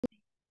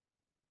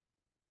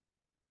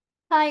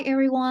Hi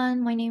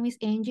everyone, my name is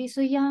Angie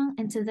Young,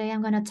 and today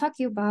I'm going to talk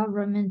to you about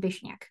Roman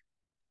Vishniac.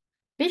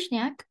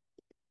 Vishniac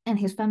and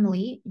his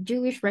family,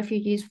 Jewish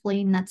refugees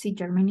fleeing Nazi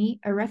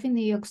Germany, arrived in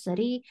New York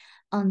City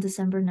on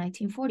December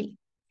 1940.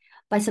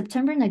 By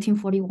September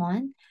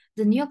 1941,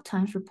 the New York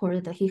Times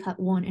reported that he had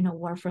won an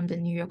award from the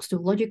New York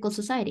Zoological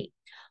Society,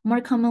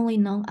 more commonly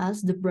known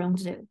as the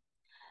Bronx Zoo.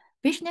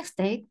 Vishniac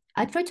stated,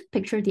 I try to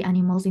picture the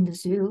animals in the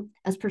zoo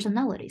as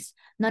personalities,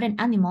 not an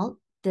animal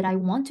that I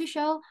want to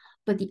show,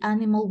 but the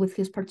animal with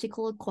his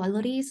particular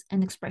qualities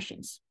and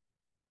expressions.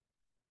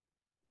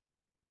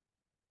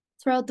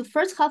 Throughout the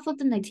first half of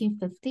the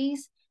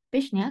 1950s,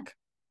 Vishniac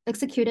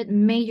executed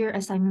major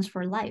assignments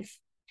for life.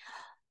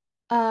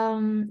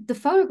 The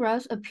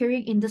photographs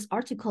appearing in this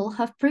article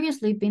have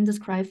previously been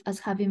described as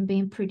having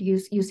been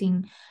produced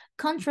using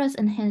contrast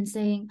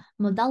enhancing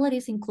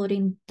modalities,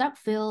 including dark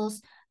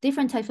fields,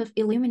 different types of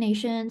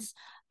illuminations,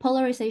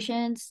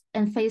 polarizations,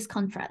 and phase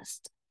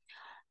contrast,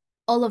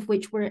 all of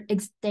which were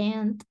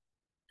extant,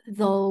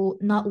 though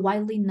not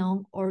widely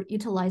known or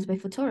utilized by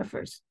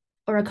photographers,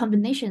 or a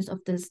combinations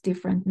of these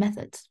different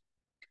methods.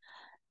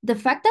 The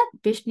fact that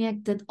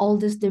Vishniac did all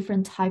these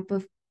different type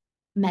of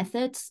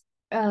methods,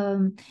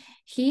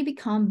 he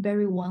became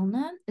very well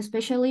known,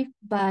 especially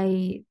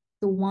by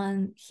the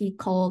one he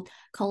called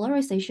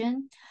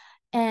colorization.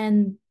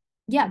 And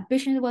yeah,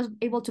 Vishniac was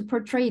able to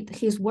portray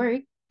his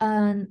work,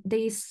 and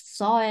they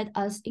saw it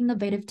as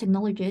innovative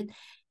technology,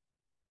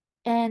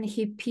 and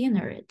he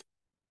pioneered it.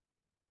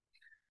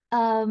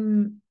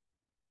 Um,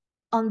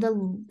 on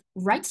the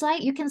right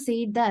side, you can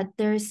see that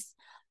there's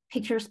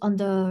pictures on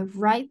the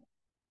right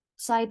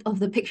side of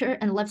the picture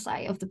and left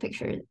side of the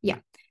picture. Yeah.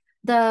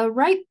 The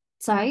right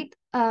side,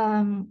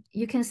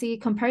 you can see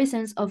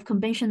comparisons of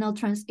conventional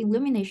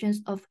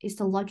trans-illuminations of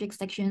histologic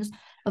sections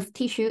of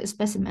tissue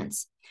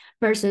specimens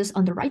versus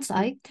on the right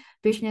side,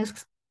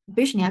 Vishniac's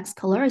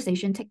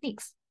colorization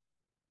techniques.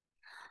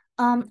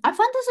 I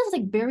find this is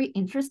like very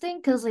interesting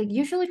because like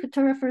usually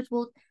photographers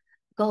will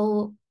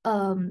go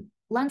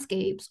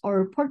landscapes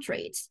or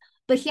portraits,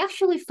 but he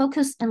actually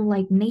focused on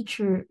like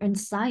nature and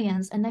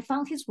science, and I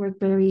found his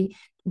work very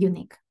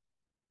unique.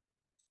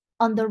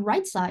 On the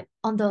right side,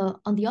 on the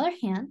other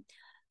hand,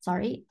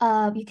 sorry,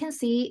 you can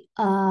see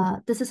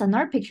this is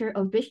another picture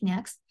of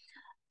Vishniak's,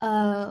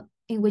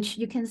 in which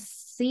you can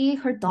see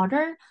her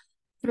daughter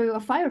through a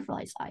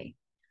firefly's eye.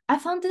 I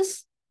found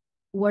this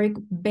work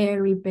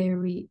very,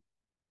 very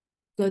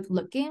good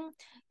looking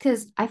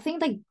because I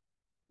think like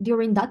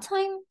during that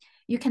time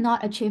you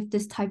cannot achieve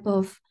this type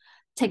of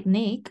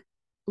technique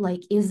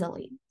like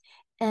easily.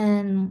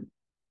 And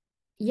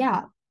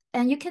yeah,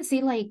 and you can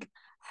see like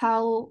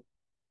how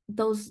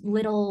those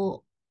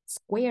little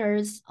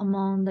squares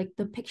among like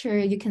the picture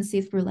you can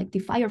see through like the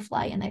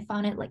firefly, and I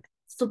found it like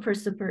super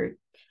super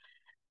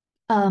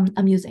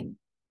amusing.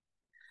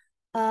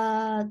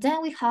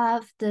 Then we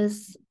have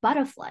this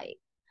butterfly.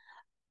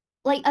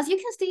 Like as you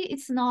can see,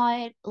 it's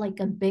not like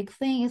a big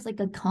thing, it's like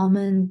a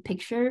common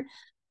picture,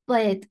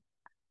 but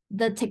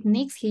the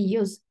techniques he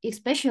used,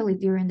 especially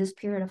during this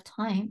period of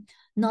time,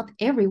 not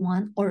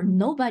everyone or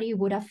nobody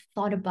would have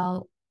thought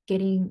about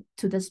getting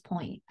to this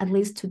point, at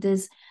least to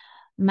this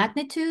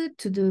magnitude,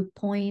 to the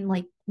point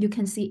like you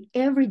can see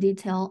every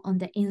detail on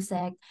the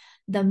insect,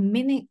 the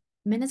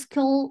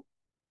minuscule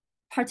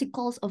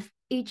particles of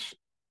each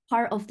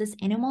part of this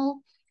animal.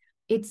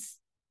 It's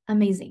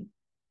amazing.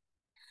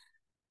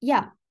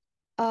 Yeah.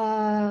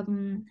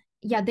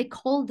 Yeah, they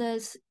call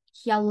this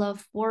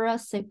Hyalophora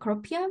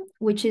cecropia,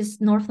 which is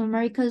North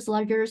America's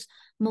largest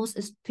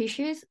most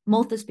species.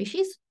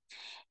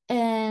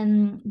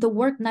 And the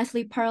work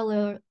nicely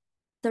parallel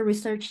the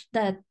research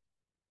that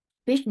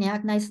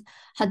Vishniac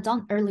had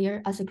done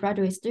earlier as a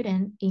graduate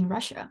student in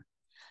Russia.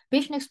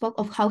 Vishniac spoke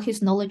of how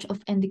his knowledge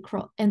of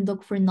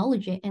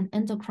endocrinology and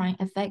endocrine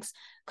effects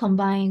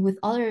combined with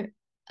other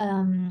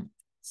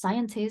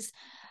scientists,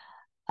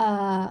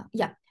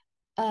 yeah,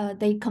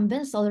 they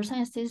convinced other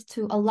scientists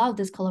to allow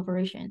this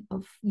collaboration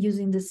of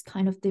using this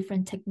kind of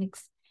different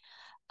techniques.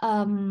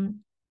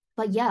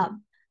 But yeah,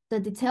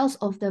 the details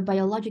of the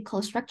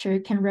biological structure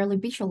can rarely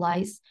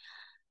visualize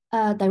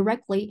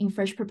directly in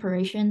fresh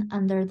preparation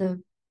under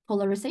the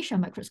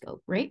polarization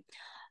microscope, right?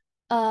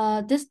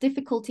 This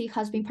difficulty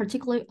has been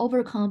particularly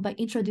overcome by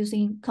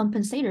introducing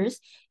compensators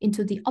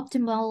into the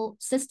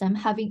optimal system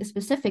having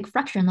specific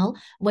fractional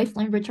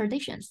wavelength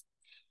retardations.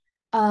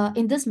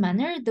 In this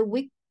manner, the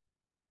weak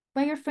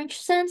birefringence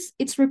sense,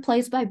 it's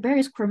replaced by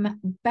various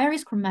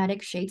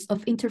chromatic shades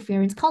of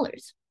interference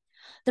colors.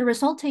 The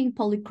resulting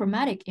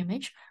polychromatic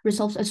image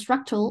resolves a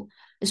structural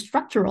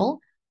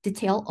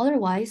detail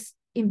otherwise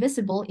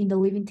invisible in the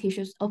living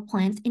tissues of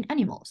plants and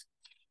animals.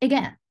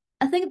 Again,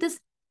 I think this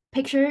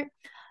picture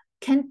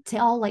can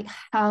tell like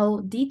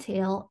how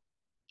detailed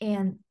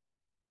and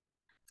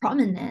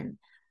prominent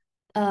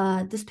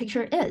this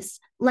picture is.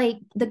 Like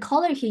the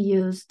color he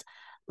used,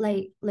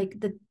 like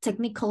the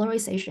technique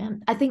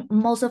colorization. I think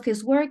most of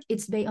his work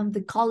it's based on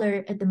the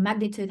color and the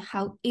magnitude,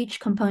 how each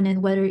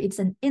component, whether it's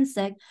an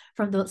insect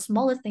from the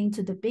smallest thing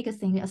to the biggest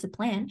thing as a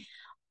plant,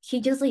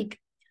 he just like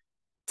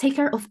take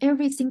care of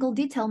every single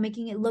detail,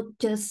 making it look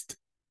just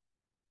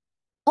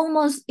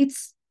almost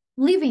it's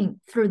living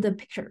through the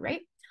picture,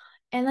 right?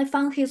 And I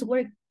found his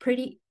work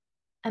pretty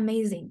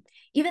amazing,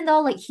 even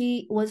though like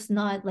he was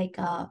not like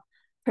a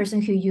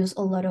person who used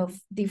a lot of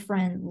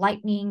different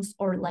lightnings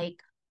or like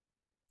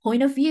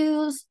point of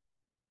views.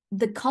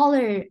 The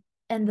color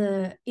and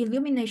the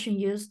illumination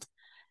used,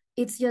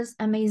 it's just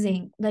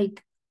amazing.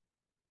 Like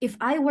if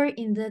I were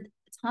in the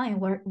time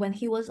where when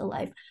he was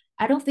alive,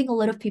 I don't think a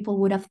lot of people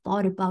would have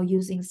thought about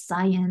using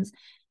science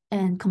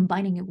and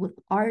combining it with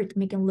art,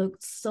 making it look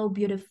so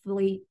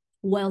beautifully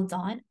well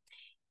done.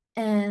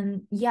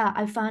 And yeah,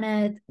 I found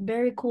it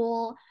very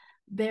cool,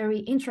 very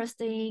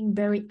interesting,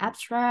 very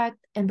abstract,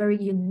 and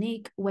very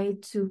unique way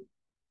to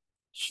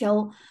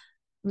show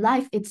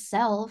life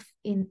itself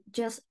in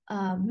just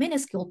a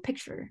minuscule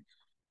picture.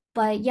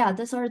 But yeah,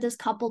 these are this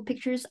couple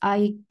pictures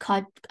I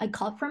caught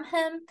from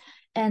him,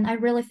 and I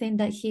really think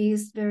that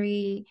he's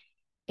very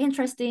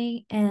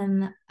interesting,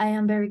 and I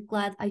am very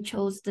glad I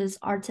chose this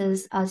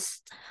artist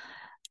as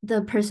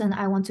the person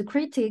I want to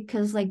critique,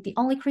 because like the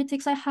only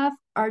critiques I have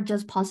are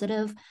just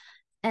positive.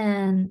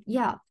 And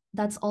yeah,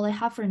 that's all I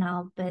have for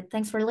now. But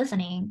thanks for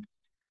listening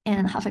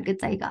and have a good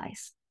day,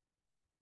 guys.